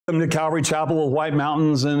Welcome to Calvary Chapel of White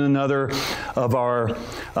Mountains and another of our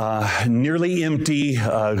nearly empty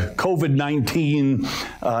COVID-19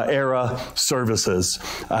 era services.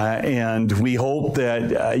 And we hope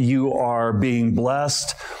that you are being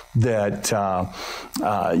blessed, that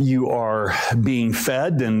you are being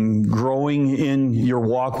fed and growing in your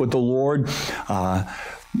walk with the Lord.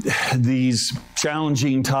 These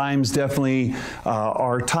challenging times definitely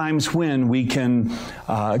are times when we can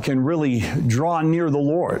really draw near the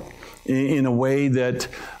Lord in a way that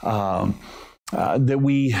that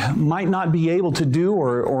we might not be able to do,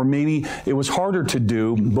 or maybe it was harder to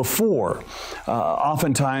do before.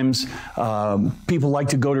 Oftentimes, people like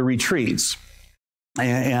to go to retreats.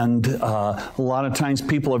 And a lot of times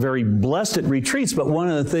people are very blessed at retreats, but one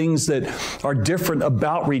of the things that are different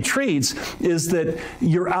about retreats is that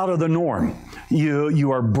you're out of the norm.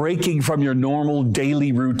 You are breaking from your normal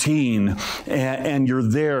daily routine, and you're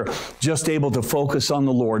there just able to focus on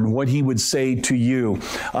the Lord and what He would say to you.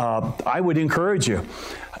 I would encourage you.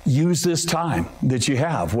 Use this time that you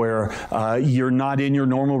have where you're not in your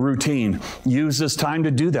normal routine. Use this time to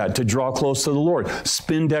do that, to draw close to the Lord.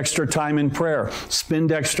 Spend extra time in prayer.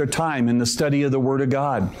 Spend extra time in the study of the Word of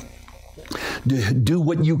God. Do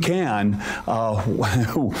what you can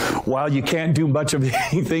while you can't do much of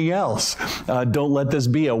anything else. Don't let this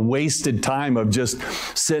be a wasted time of just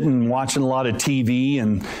sitting watching a lot of TV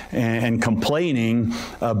and complaining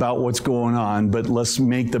about what's going on. But let's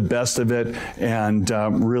make the best of it and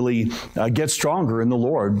really get stronger in the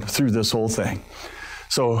Lord through this whole thing.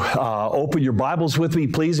 So open your Bibles with me,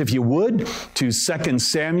 please, if you would, to 2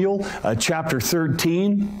 Samuel chapter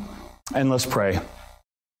 13, and let's pray.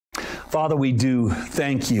 Father, we do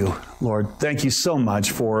thank you, Lord. Thank you so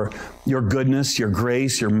much for your goodness, your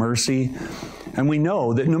grace, your mercy. And we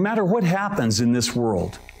know that no matter what happens in this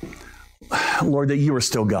world, Lord, that you are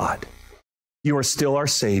still God. You are still our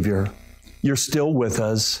Savior. You're still with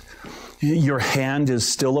us. Your hand is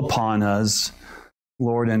still upon us,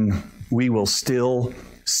 Lord, and we will still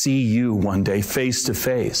see you one day face to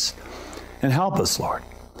face. And help us, Lord.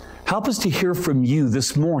 Help us to hear from you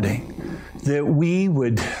this morning, that we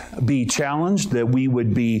would be challenged, that we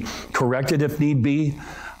would be corrected if need be.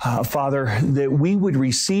 Father, that we would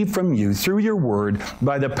receive from you through your word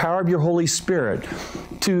by the power of your Holy Spirit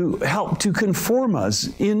to help to conform us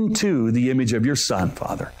into the image of your Son,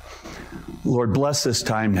 Father. Lord, bless this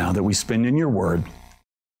time now that we spend in your word,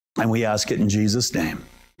 and we ask it in Jesus' name.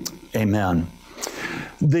 Amen.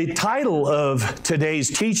 The title of today's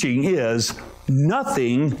teaching is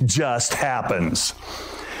Nothing Just Happens.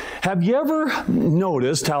 Have you ever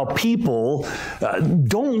noticed how people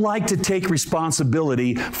don't like to take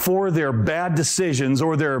responsibility for their bad decisions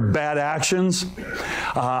or their bad actions?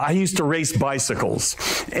 I used to race bicycles,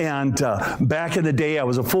 and back in the day I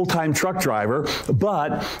was a full-time truck driver,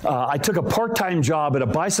 but I took a part-time job at a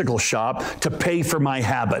bicycle shop to pay for my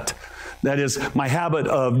habit. That is, my habit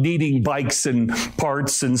of needing bikes and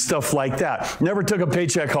parts and stuff like that. Never took a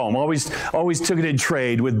paycheck home. Always took it in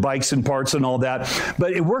trade with bikes and parts and all that.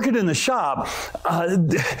 But working in the shop,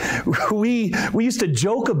 we used to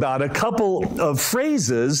joke about a couple of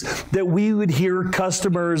phrases that we would hear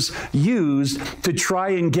customers use to try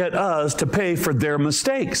and get us to pay for their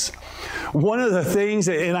mistakes. One of the things,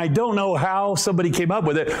 and I don't know how somebody came up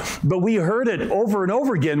with it, but we heard it over and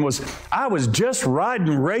over again, was, I was just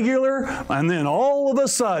riding regular, and then all of a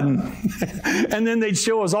sudden, and then they'd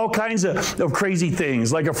show us all kinds of crazy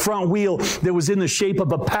things, like a front wheel that was in the shape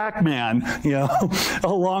of a Pac-Man, you know,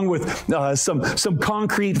 along with some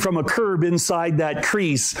concrete from a curb inside that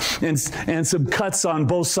crease, and some cuts on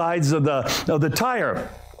both sides of the tire.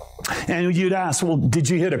 And you'd ask, well, did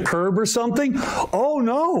you hit a curb or something? Oh,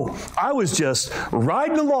 no, I was just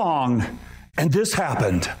riding along, and this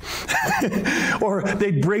happened. Or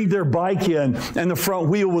they'd bring their bike in, and the front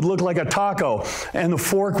wheel would look like a taco, and the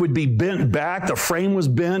fork would be bent back, the frame was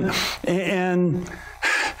bent, and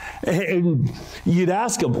you'd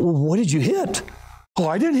ask them, well, what did you hit? Oh,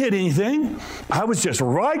 I didn't hit anything. I was just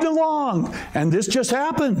riding along, and this just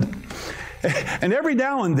happened. And every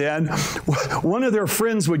now and then, one of their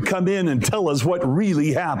friends would come in and tell us what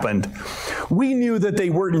really happened. We knew that they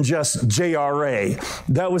weren't just JRA.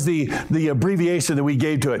 That was the abbreviation that we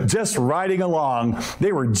gave to it. Just riding along.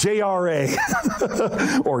 They were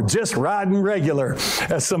JRA, or just riding regular,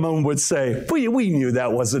 as someone would say. We knew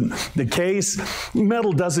that wasn't the case.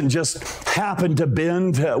 Metal doesn't just happen to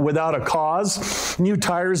bend without a cause. New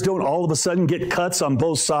tires don't all of a sudden get cuts on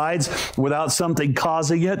both sides without something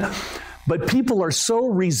causing it. But people are so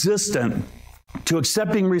resistant to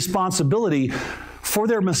accepting responsibility for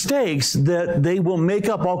their mistakes that they will make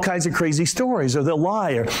up all kinds of crazy stories, or they'll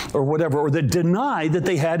lie, or whatever, or they deny that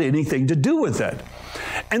they had anything to do with it.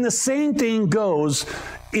 And the same thing goes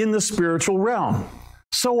in the spiritual realm.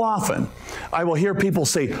 So often, I will hear people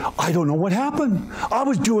say, I don't know what happened. I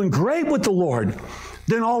was doing great with the Lord.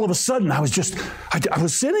 Then all of a sudden, I was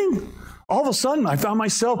sinning. All of a sudden, I found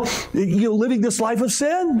myself living this life of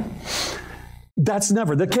sin. That's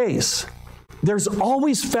never the case. There's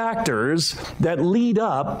always factors that lead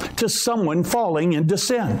up to someone falling into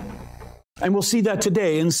sin. And we'll see that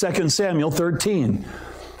today in 2 Samuel 13.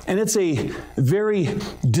 And it's a very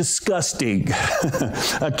disgusting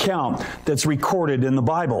account that's recorded in the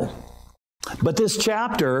Bible. But this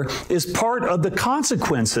chapter is part of the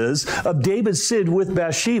consequences of David's sin with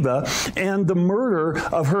Bathsheba and the murder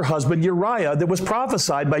of her husband Uriah that was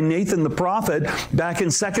prophesied by Nathan the prophet back in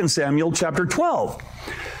 2 Samuel chapter 12.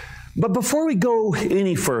 But before we go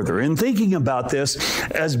any further in thinking about this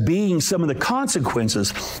as being some of the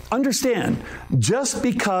consequences, understand, just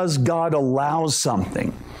because God allows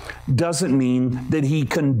something doesn't mean that he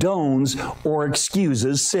condones or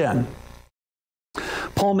excuses sin.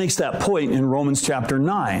 Paul makes that point in Romans chapter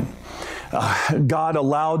 9. God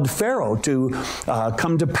allowed Pharaoh to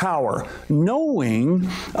come to power, knowing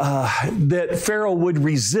that Pharaoh would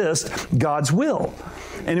resist God's will.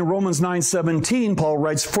 And in Romans 9:17, Paul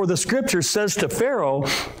writes, "For the scripture says to Pharaoh,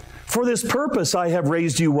 for this purpose I have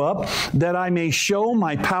raised you up, that I may show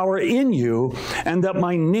my power in you, and that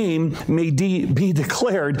my name may be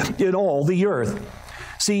declared in all the earth."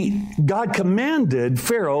 See, God commanded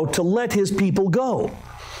Pharaoh to let his people go.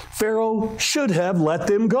 Pharaoh should have let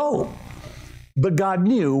them go. But God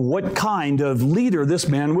knew what kind of leader this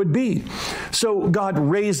man would be. So God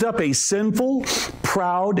raised up a sinful,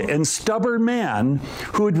 proud, and stubborn man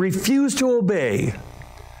who would refuse to obey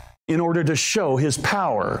in order to show his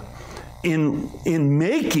power in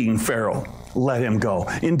making Pharaoh let him go,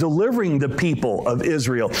 in delivering the people of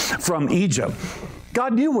Israel from Egypt.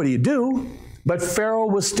 God knew what he'd do, but Pharaoh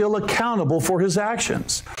was still accountable for his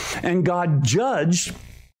actions. And God judged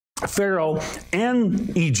Pharaoh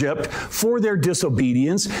and Egypt for their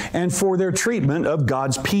disobedience and for their treatment of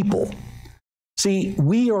God's people. See,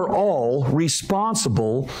 we are all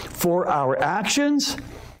responsible for our actions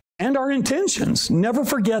and our intentions. Never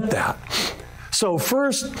forget that. So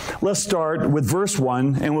first, let's start with verse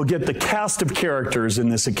 1, and we'll get the cast of characters in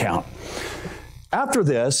this account. After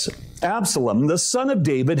this, Absalom, the son of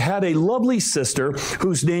David, had a lovely sister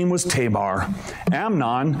whose name was Tamar.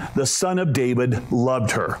 Amnon, the son of David,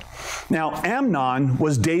 loved her. Now, Amnon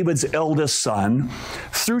was David's eldest son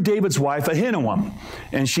through David's wife Ahinoam,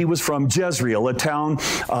 and she was from Jezreel, a town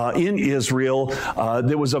in Israel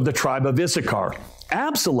that was of the tribe of Issachar.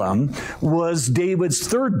 Absalom was David's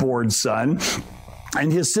third-born son,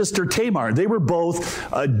 and his sister Tamar. They were both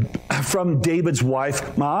from David's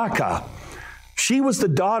wife Maacah. She was the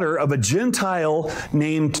daughter of a Gentile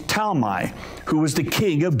named Talmai, who was the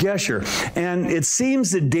king of Geshur. And it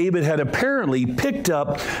seems that David had apparently picked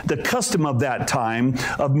up the custom of that time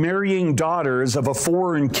of marrying daughters of a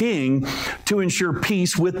foreign king to ensure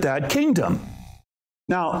peace with that kingdom.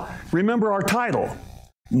 Now, remember our title.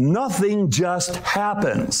 Nothing just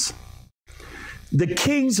happens. The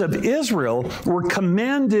kings of Israel were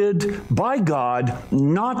commanded by God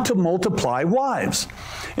not to multiply wives.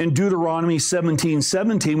 In Deuteronomy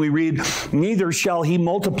 17:17, we read, "Neither shall he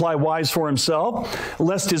multiply wives for himself,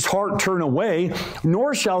 lest his heart turn away,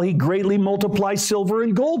 nor shall he greatly multiply silver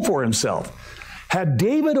and gold for himself." Had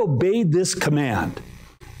David obeyed this command,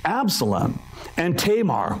 Absalom and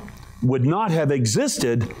Tamar would not have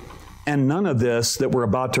existed, and none of this that we're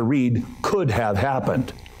about to read could have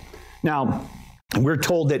happened. Now, we're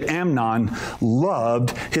told that Amnon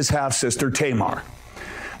loved his half-sister Tamar.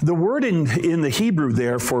 The word in the Hebrew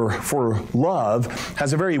there for love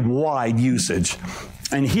has a very wide usage.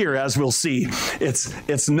 And here, as we'll see,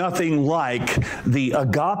 it's nothing like the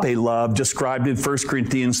agape love described in 1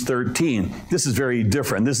 Corinthians 13. This is very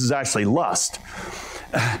different. This is actually lust.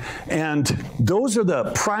 And those are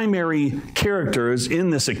the primary characters in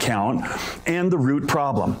this account and the root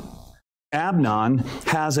problem. Amnon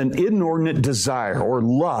has an inordinate desire or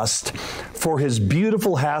lust for his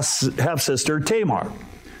beautiful half-sister Tamar.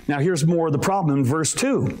 Now here's more of the problem in verse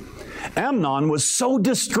 2. Amnon was so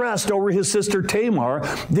distressed over his sister Tamar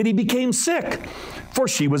that he became sick, for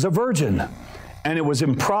she was a virgin, and it was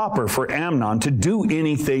improper for Amnon to do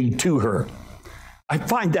anything to her. I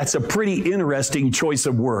find that's a pretty interesting choice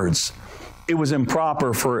of words. It was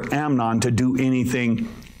improper for Amnon to do anything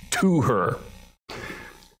to her.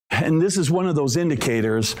 And this is one of those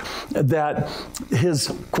indicators that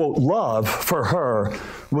his, quote, love for her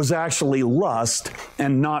was actually lust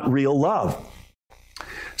and not real love.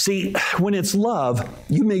 See, when it's love,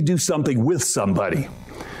 you may do something with somebody.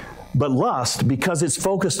 But lust, because it's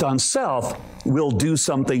focused on self, will do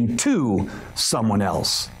something to someone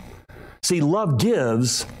else. See, love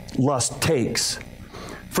gives, lust takes.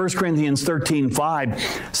 1 Corinthians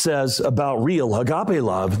 13:5 says about real agape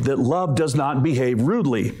love that love does not behave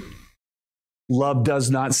rudely. Love does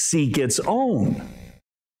not seek its own,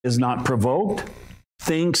 is not provoked,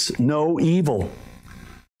 thinks no evil.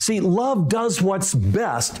 See, love does what's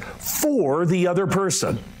best for the other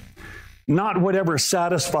person, not whatever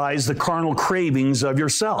satisfies the carnal cravings of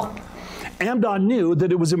yourself. Amnon knew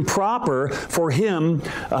that it was improper for him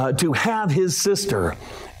to have his sister,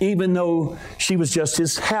 even though she was just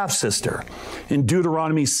his half-sister. In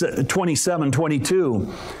Deuteronomy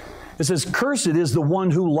 27:22, it says, "Cursed is the one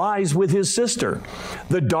who lies with his sister,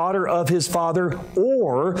 the daughter of his father,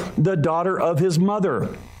 or the daughter of his mother."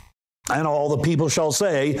 And all the people shall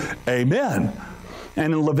say, Amen.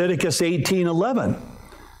 And in Leviticus 18:11,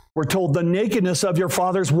 we're told, "The nakedness of your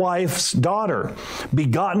father's wife's daughter,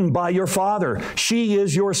 begotten by your father, she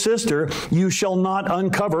is your sister, you shall not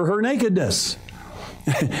uncover her nakedness."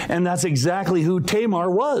 And that's exactly who Tamar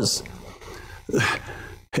was.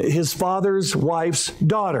 His father's wife's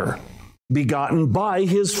daughter, begotten by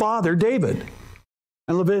his father David.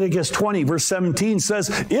 And Leviticus 20, verse 17 says,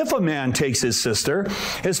 "If a man takes his sister,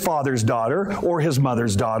 his father's daughter, or his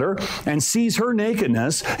mother's daughter, and sees her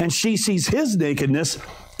nakedness, and she sees his nakedness,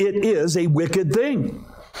 it is a wicked thing.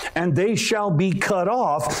 And they shall be cut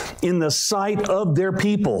off in the sight of their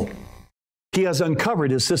people. He has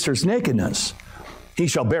uncovered his sister's nakedness. He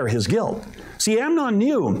shall bear his guilt." See, Amnon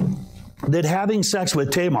knew that having sex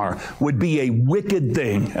with Tamar would be a wicked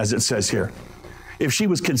thing, as it says here. If she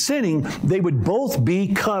was consenting, they would both be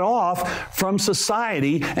cut off from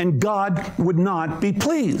society, and God would not be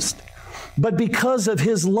pleased. But because of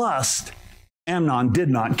his lust, Amnon did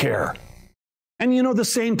not care. And you know, the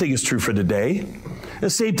same thing is true for today.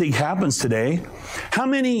 The same thing happens today. How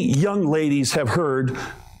many young ladies have heard,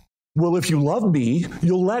 "Well, if you love me,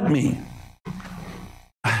 you'll let me"?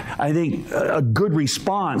 I think a good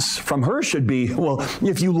response from her should be, "Well,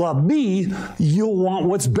 if you love me, you'll want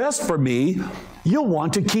what's best for me. You'll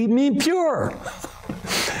want to keep me pure."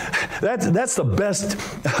 That's the best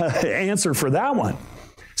answer for that one.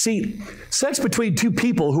 See, sex between two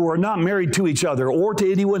people who are not married to each other or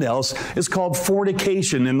to anyone else is called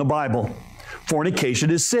fornication in the Bible.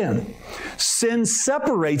 Fornication is sin. Sin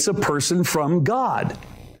separates a person from God.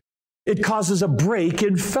 It causes a break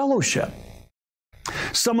in fellowship.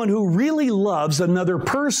 Someone who really loves another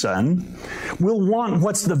person will want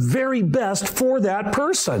what's the very best for that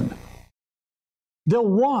person. They'll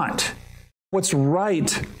want what's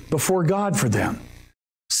right before God for them.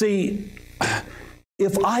 See,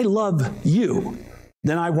 if I love you,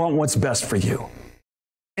 then I want what's best for you.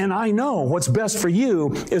 And I know what's best for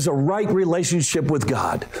you is a right relationship with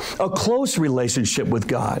God, a close relationship with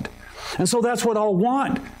God. And so that's what I'll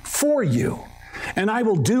want for you. And I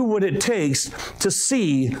will do what it takes to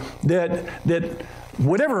see that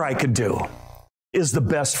whatever I could do is the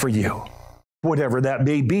best for you, whatever that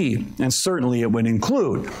may be. And certainly it would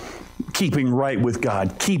include keeping right with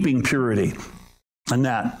God, keeping purity, and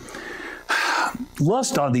that.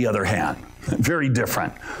 Lust, on the other hand, very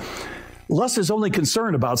different. Lust is only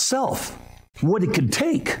concerned about self, what it can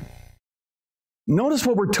take. Notice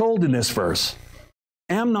what we're told in this verse.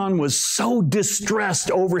 Amnon was so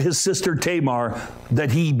distressed over his sister Tamar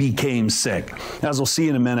that he became sick. As we'll see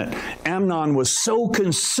in a minute, Amnon was so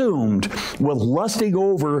consumed with lusting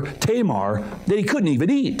over Tamar that he couldn't even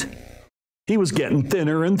eat. He was getting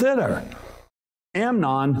thinner and thinner.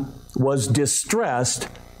 Amnon was distressed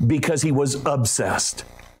because he was obsessed.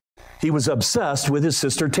 He was obsessed with his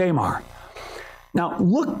sister Tamar. Now,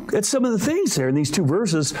 look at some of the things there in these two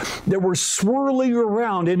verses that were swirling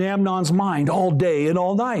around in Amnon's mind all day and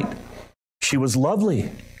all night. She was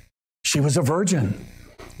lovely. She was a virgin.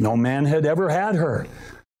 No man had ever had her,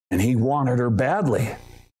 and he wanted her badly,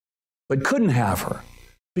 but couldn't have her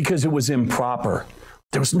because it was improper.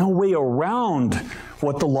 There was no way around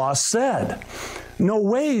what the law said. No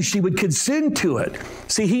way she would consent to it.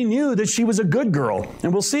 See, he knew that she was a good girl,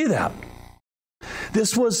 and we'll see that.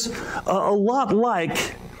 This was a lot like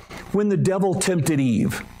when the devil tempted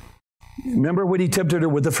Eve. Remember when he tempted her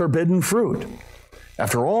with the forbidden fruit?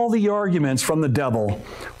 After all the arguments from the devil,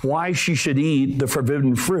 why she should eat the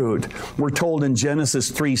forbidden fruit, we're told in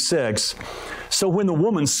Genesis 3:6, so when the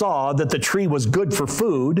woman saw that the tree was good for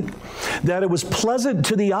food, that it was pleasant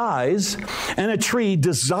to the eyes, and a tree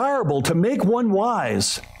desirable to make one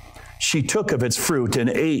wise, she took of its fruit and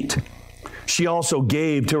ate. She also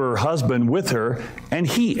gave to her husband with her, and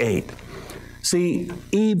he ate. See,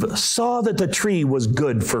 Eve saw that the tree was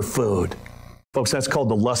good for food. Folks, that's called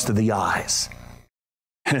the lust of the eyes.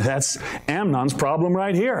 And that's Amnon's problem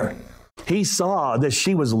right here. He saw that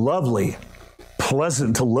she was lovely,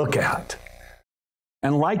 pleasant to look at.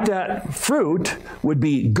 And like that fruit would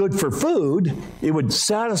be good for food, it would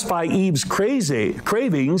satisfy Eve's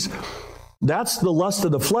cravings. That's the lust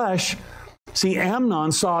of the flesh. See,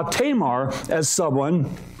 Amnon saw Tamar as someone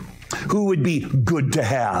who would be good to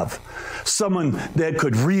have, someone that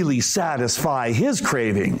could really satisfy his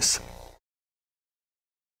cravings.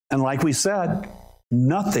 And like we said,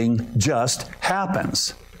 nothing just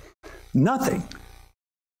happens. Nothing.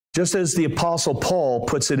 Just as the Apostle Paul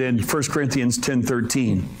puts it in 1 Corinthians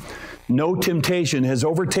 10:13, no temptation has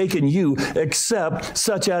overtaken you except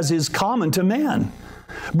such as is common to man.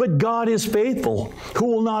 But God is faithful, who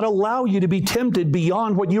will not allow you to be tempted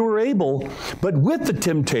beyond what you are able, but with the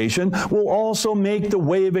temptation will also make the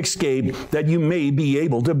way of escape that you may be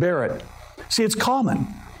able to bear it. See, it's common.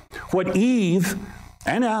 What Eve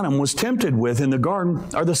and Adam was tempted with in the garden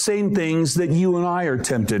are the same things that you and I are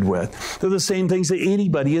tempted with. They're the same things that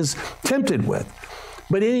anybody is tempted with.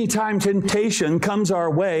 But anytime temptation comes our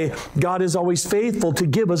way, God is always faithful to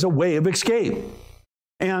give us a way of escape.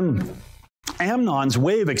 And Amnon's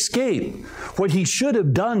way of escape, what he should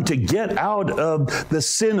have done to get out of the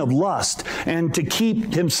sin of lust and to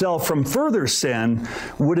keep himself from further sin,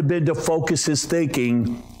 would have been to focus his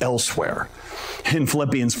thinking elsewhere. In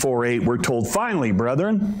Philippians 4:8, we're told, finally,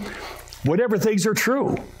 brethren, whatever things are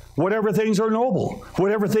true, whatever things are noble,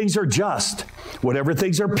 whatever things are just, whatever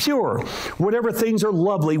things are pure, whatever things are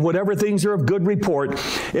lovely, whatever things are of good report,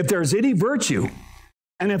 if there's any virtue,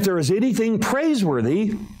 and if there is anything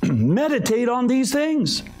praiseworthy, meditate on these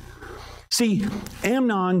things. See,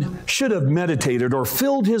 Amnon should have meditated or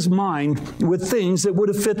filled his mind with things that would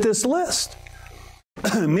have fit this list.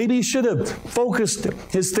 Maybe he should have focused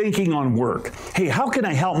his thinking on work. Hey, how can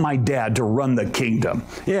I help my dad to run the kingdom?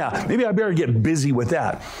 Yeah, maybe I better get busy with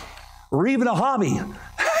that. Or even a hobby.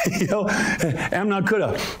 Amnon could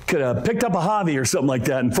have picked up a hobby or something like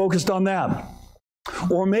that and focused on that.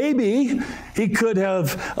 Or maybe he could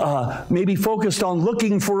have maybe focused on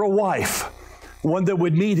looking for a wife, one that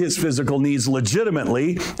would meet his physical needs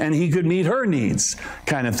legitimately, and he could meet her needs,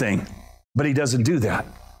 kind of thing. But he doesn't do that.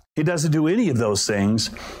 He doesn't do any of those things.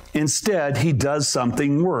 Instead, he does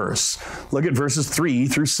something worse. Look at verses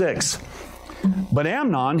 3-6. But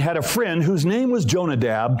Amnon had a friend whose name was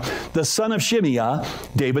Jonadab, the son of Shimeah,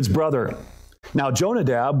 David's brother. Now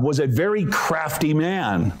Jonadab was a very crafty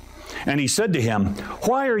man. And he said to him,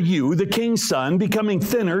 why are you, the king's son, becoming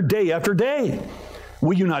thinner day after day?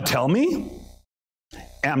 Will you not tell me?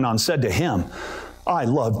 Amnon said to him, I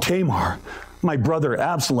love Tamar, my brother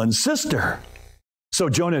Absalom's sister. So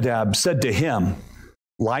Jonadab said to him,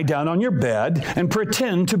 lie down on your bed and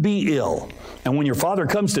pretend to be ill. And when your father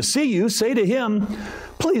comes to see you, say to him,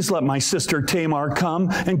 please let my sister Tamar come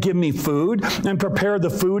and give me food and prepare the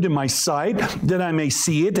food in my sight, that I may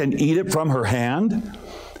see it and eat it from her hand.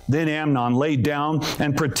 Then Amnon lay down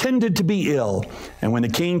and pretended to be ill. And when the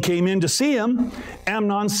king came in to see him,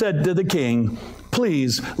 Amnon said to the king,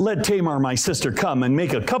 please let Tamar, my sister, come and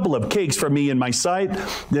make a couple of cakes for me in my sight,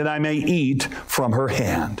 that I may eat from her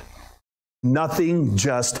hand. Nothing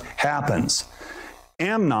just happens.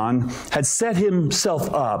 Amnon had set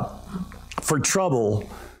himself up for trouble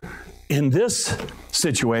in this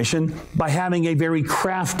situation by having a very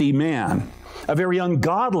crafty man, a very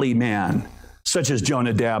ungodly man, such as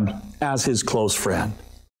Jonadab, as his close friend.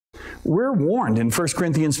 We're warned in 1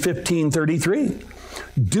 Corinthians 15:33,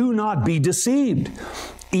 do not be deceived.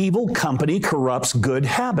 Evil company corrupts good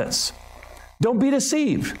habits. Don't be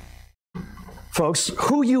deceived. Folks,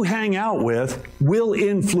 who you hang out with will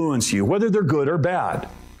influence you, whether they're good or bad.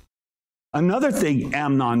 Another thing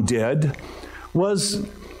Amnon did was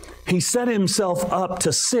he set himself up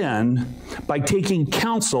to sin by taking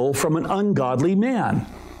counsel from an ungodly man.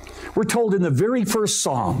 We're told in the very first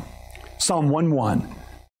Psalm, Psalm 1:1,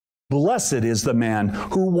 blessed is the man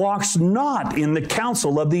who walks not in the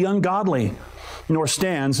counsel of the ungodly, nor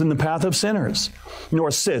stands in the path of sinners, nor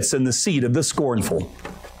sits in the seat of the scornful.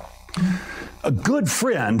 A good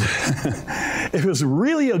friend, if it was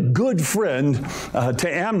really a good friend to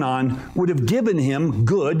Amnon, would have given him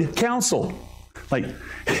good counsel. Like,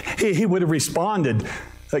 he would have responded,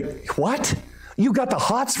 like, what? You got the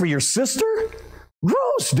hots for your sister?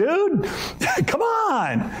 Gross, dude. Come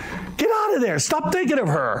on. Get out of there. Stop thinking of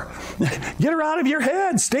her. Get her out of your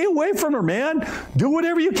head. Stay away from her, man. Do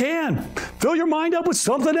whatever you can. Fill your mind up with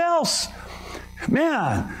something else.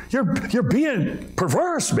 Man, you're being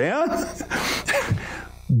perverse, man.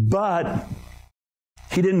 But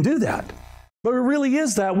he didn't do that. But it really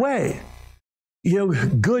is that way.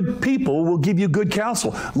 Good people will give you good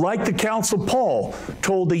counsel, like the counsel Paul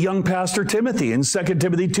told the young pastor Timothy in 2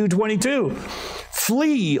 Timothy 2:22.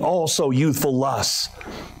 Flee also youthful lusts,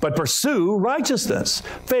 but pursue righteousness,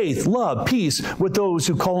 faith, love, peace with those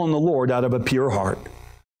who call on the Lord out of a pure heart.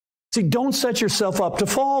 See, don't set yourself up to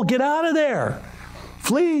fall. Get out of there.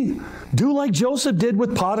 Flee. Do like Joseph did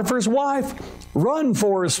with Potiphar's wife. Run,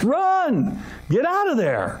 Forrest, run. Get out of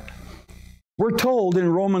there. We're told in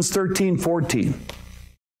Romans 13:14,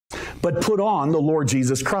 but put on the Lord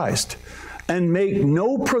Jesus Christ and make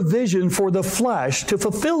no provision for the flesh to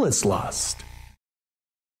fulfill its lust.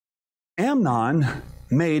 Amnon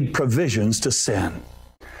made provisions to sin.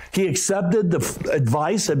 He accepted the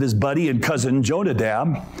advice of his buddy and cousin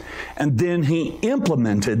Jonadab, and then he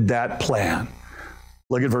implemented that plan.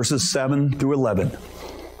 Look at verses 7 through 11.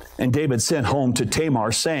 And David sent home to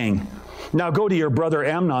Tamar, saying, now go to your brother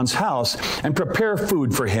Amnon's house and prepare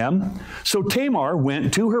food for him. So Tamar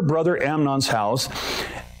went to her brother Amnon's house,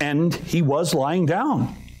 and he was lying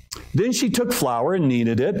down. Then she took flour and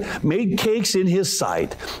kneaded it, made cakes in his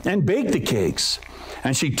sight, and baked the cakes.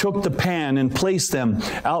 And she took the pan and placed them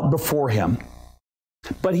out before him.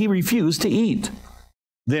 But he refused to eat.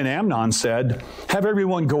 Then Amnon said, have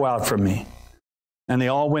everyone go out from me. And they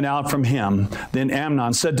all went out from him. Then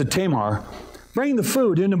Amnon said to Tamar, bring the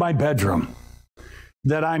food into my bedroom,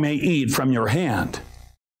 that I may eat from your hand.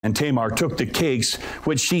 And Tamar took the cakes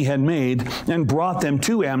which she had made and brought them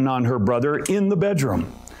to Amnon her brother in the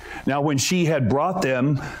bedroom. Now when she had brought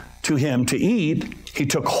them to him to eat, he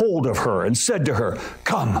took hold of her and said to her,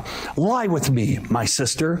 come, lie with me, my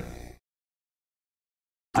sister.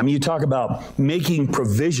 I mean, you talk about making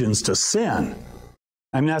provisions to sin.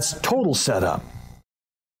 I mean, that's total setup.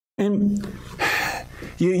 And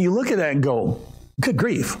you look at that and go, good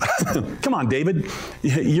grief. Come on, David.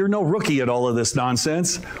 You're no rookie at all of this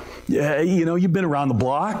nonsense. You've been around the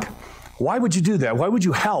block. Why would you do that? Why would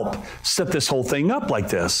you help set this whole thing up like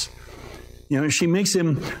this? She makes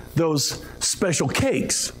him those special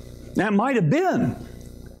cakes. That might have been.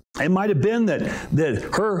 It might have been that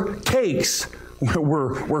her cakes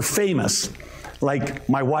were famous. Like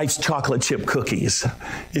my wife's chocolate chip cookies.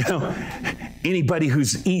 Anybody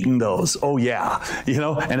who's eaten those, oh yeah.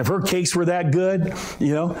 And if her cakes were that good,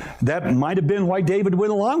 that might have been why David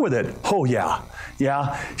went along with it. Oh yeah.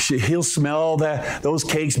 Yeah, he'll smell those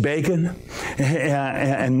cakes baking,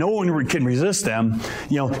 and no one can resist them.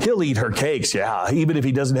 He'll eat her cakes, yeah, even if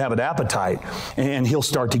he doesn't have an appetite, and he'll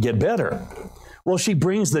start to get better. Well, she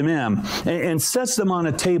brings them in and sets them on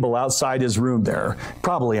a table outside his room there,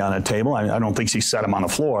 probably on a table. I don't think she set them on the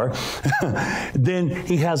floor. Then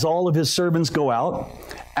he has all of his servants go out,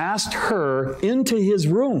 asked her into his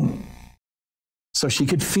room so she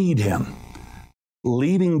could feed him,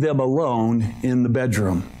 leaving them alone in the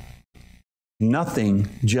bedroom. Nothing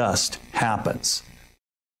just happens.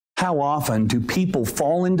 How often do people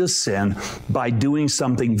fall into sin by doing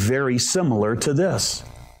something very similar to this?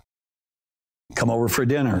 Come over for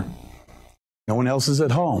dinner. No one else is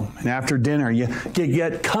at home. And after dinner, you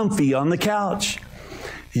get comfy on the couch.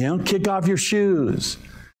 Kick off your shoes.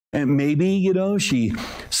 And maybe, she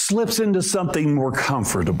slips into something more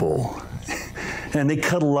comfortable. And they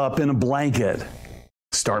cuddle up in a blanket,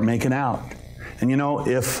 start making out. And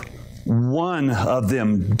if one of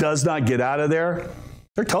them does not get out of there,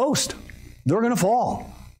 they're toast. They're going to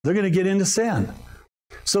fall. They're going to get into sin.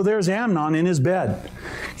 So there's Amnon in his bed.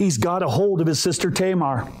 He's got a hold of his sister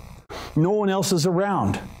Tamar. No one else is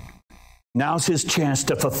around. Now's his chance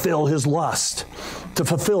to fulfill his lust, to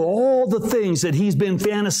fulfill all the things that he's been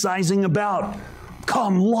fantasizing about.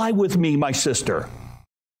 Come, lie with me, my sister.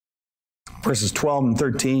 Verses 12 and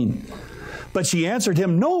 13. But she answered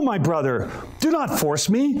him, no, my brother, do not force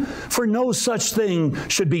me, for no such thing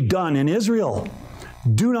should be done in Israel.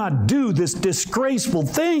 Do not do this disgraceful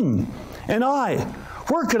thing. And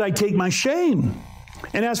where could I take my shame?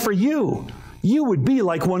 And as for you, you would be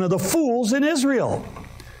like one of the fools in Israel.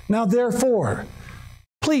 Now therefore,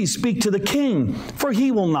 please speak to the king, for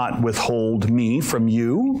he will not withhold me from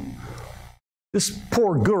you. This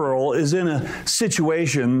poor girl is in a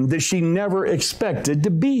situation that she never expected to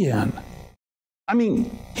be in. I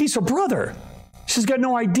mean, he's her brother. She's got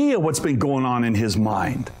no idea what's been going on in his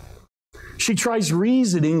mind. She tries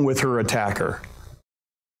reasoning with her attacker,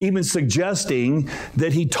 even suggesting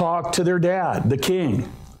that he talk to their dad, the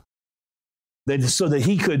king, so that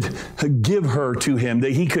he could give her to him,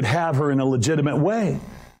 that he could have her in a legitimate way.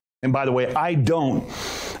 And by the way, I don't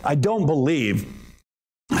believe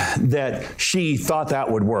that she thought that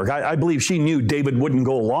would work. I believe she knew David wouldn't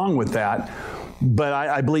go along with that, but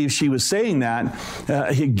I believe she was saying that,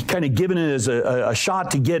 kind of giving it as a shot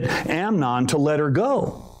to get Amnon to let her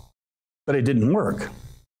go. But it didn't work.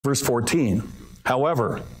 Verse 14,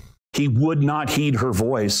 however, he would not heed her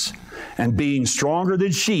voice, and being stronger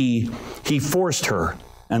than she, he forced her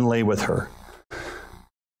and lay with her.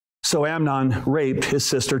 So Amnon raped his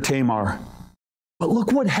sister Tamar. But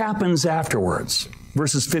look what happens afterwards.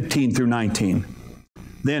 Verses 15 through 19.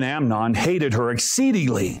 Then Amnon hated her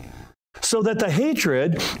exceedingly, so that the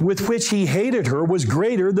hatred with which he hated her was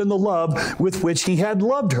greater than the love with which he had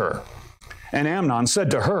loved her. And Amnon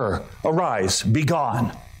said to her, arise, be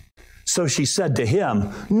gone. So she said to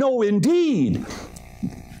him, no, indeed.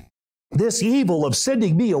 This evil of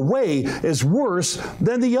sending me away is worse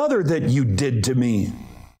than the other that you did to me.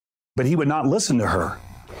 But he would not listen to her.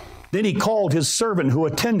 Then he called his servant who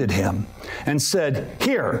attended him and said,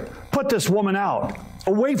 here, put this woman out,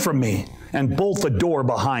 away from me, and bolt the door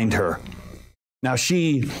behind her. Now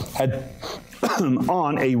she had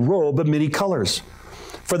on a robe of many colors,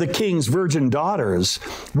 for the king's virgin daughters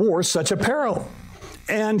wore such apparel.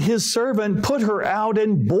 And his servant put her out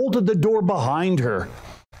and bolted the door behind her.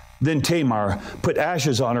 Then Tamar put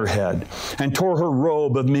ashes on her head and tore her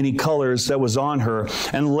robe of many colors that was on her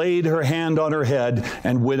and laid her hand on her head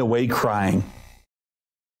and went away crying.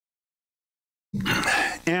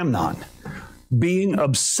 Amnon, being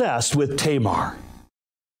obsessed with Tamar,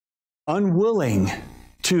 unwilling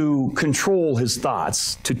to control his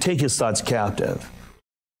thoughts, to take his thoughts captive,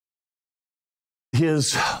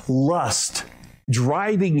 his lust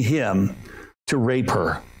driving him to rape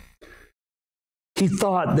her. He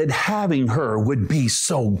thought that having her would be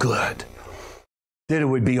so good, that it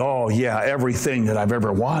would be, oh yeah, everything that I've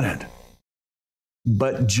ever wanted.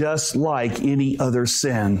 But just like any other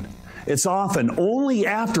sin, it's often only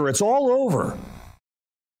after it's all over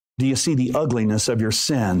do you see the ugliness of your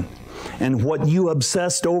sin, and what you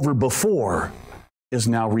obsessed over before is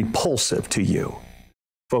now repulsive to you.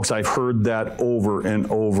 Folks, I've heard that over and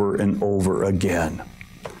over and over again.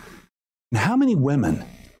 And how many women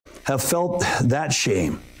have felt that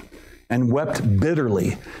shame and wept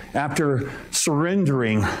bitterly after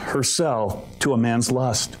surrendering herself to a man's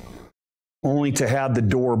lust, only to have the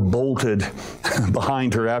door bolted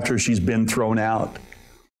behind her after she's been thrown out?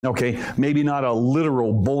 Okay, maybe not a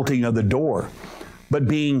literal bolting of the door, but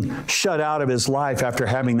being shut out of his life after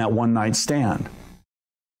having that one-night stand.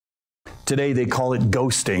 Today they call it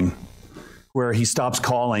ghosting, where he stops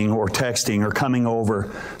calling or texting or coming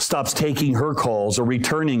over, stops taking her calls or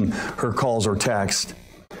returning her calls or text.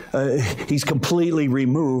 He's completely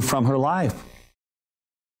removed from her life.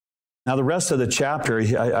 Now, the rest of the chapter,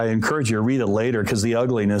 I encourage you to read it later because the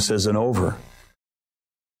ugliness isn't over.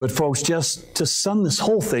 But folks, just to sum this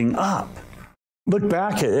whole thing up, look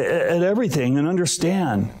back at everything and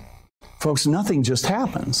understand, folks, nothing just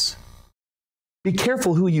happens. Be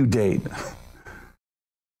careful who you date.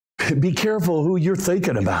 Be careful who you're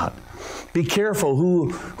thinking about. Be careful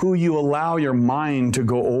who you allow your mind to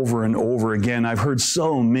go over and over again. I've heard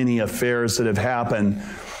so many affairs that have happened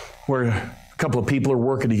where a couple of people are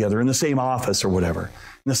working together in the same office or whatever,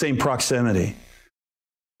 in the same proximity,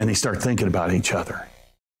 and they start thinking about each other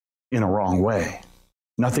in a wrong way.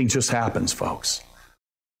 Nothing just happens, folks.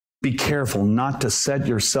 Be careful not to set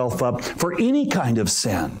yourself up for any kind of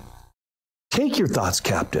sin. Take your thoughts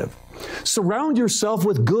captive. Surround yourself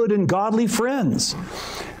with good and godly friends.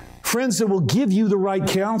 Friends that will give you the right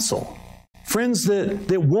counsel. Friends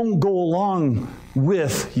that won't go along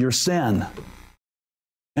with your sin.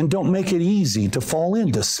 And don't make it easy to fall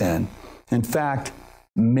into sin. In fact,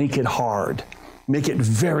 make it hard. Make it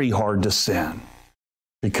very hard to sin.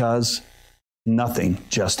 Because nothing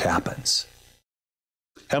just happens.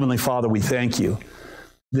 Heavenly Father, we thank you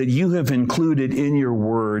that you have included in your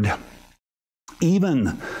word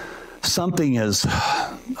even something as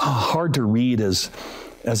hard to read as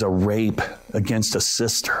a rape against a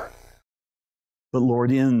sister. But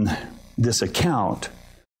Lord, in this account,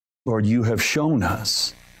 Lord, you have shown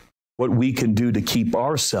us what we can do to keep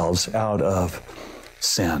ourselves out of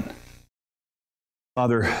sin.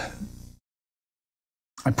 Father,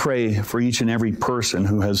 I pray for each and every person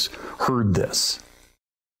who has heard this,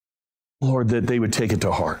 Lord, that they would take it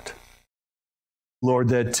to heart. Lord,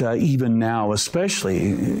 that even now, especially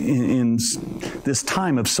in this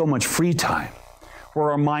time of so much free time,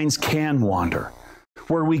 where our minds can wander,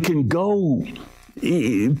 where we can go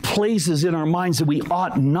places in our minds that we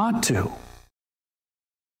ought not to.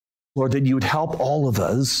 Lord, that you would help all of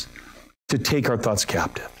us to take our thoughts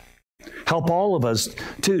captive. Help all of us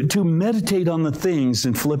to meditate on the things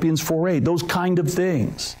in Philippians 4:8, those kind of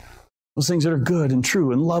things. Those things that are good and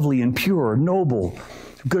true and lovely and pure, noble,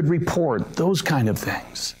 good report, those kind of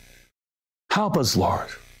things. Help us, Lord.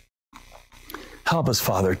 Help us,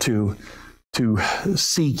 Father, to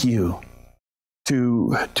seek you,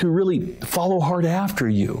 to really follow hard after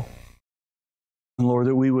you. And Lord,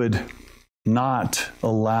 that we would not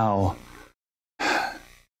allow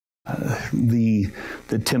the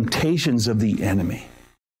temptations of the enemy,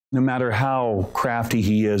 no matter how crafty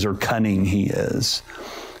he is or cunning he is,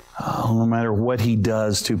 no matter what he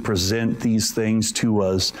does to present these things to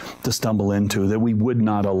us to stumble into, that we would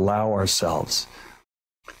not allow ourselves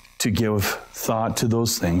to give thought to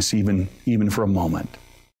those things, even for a moment.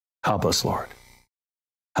 Help us, Lord.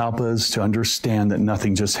 Help us to understand that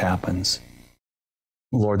nothing just happens.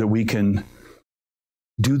 Lord, that we can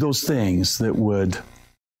do those things that would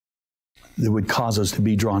cause us to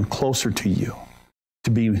be drawn closer to you,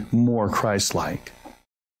 to be more Christ-like.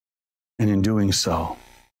 And in doing so,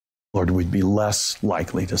 Lord, we'd be less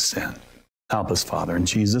likely to sin. Help us, Father. In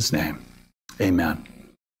Jesus' name, amen.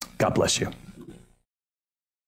 God bless you.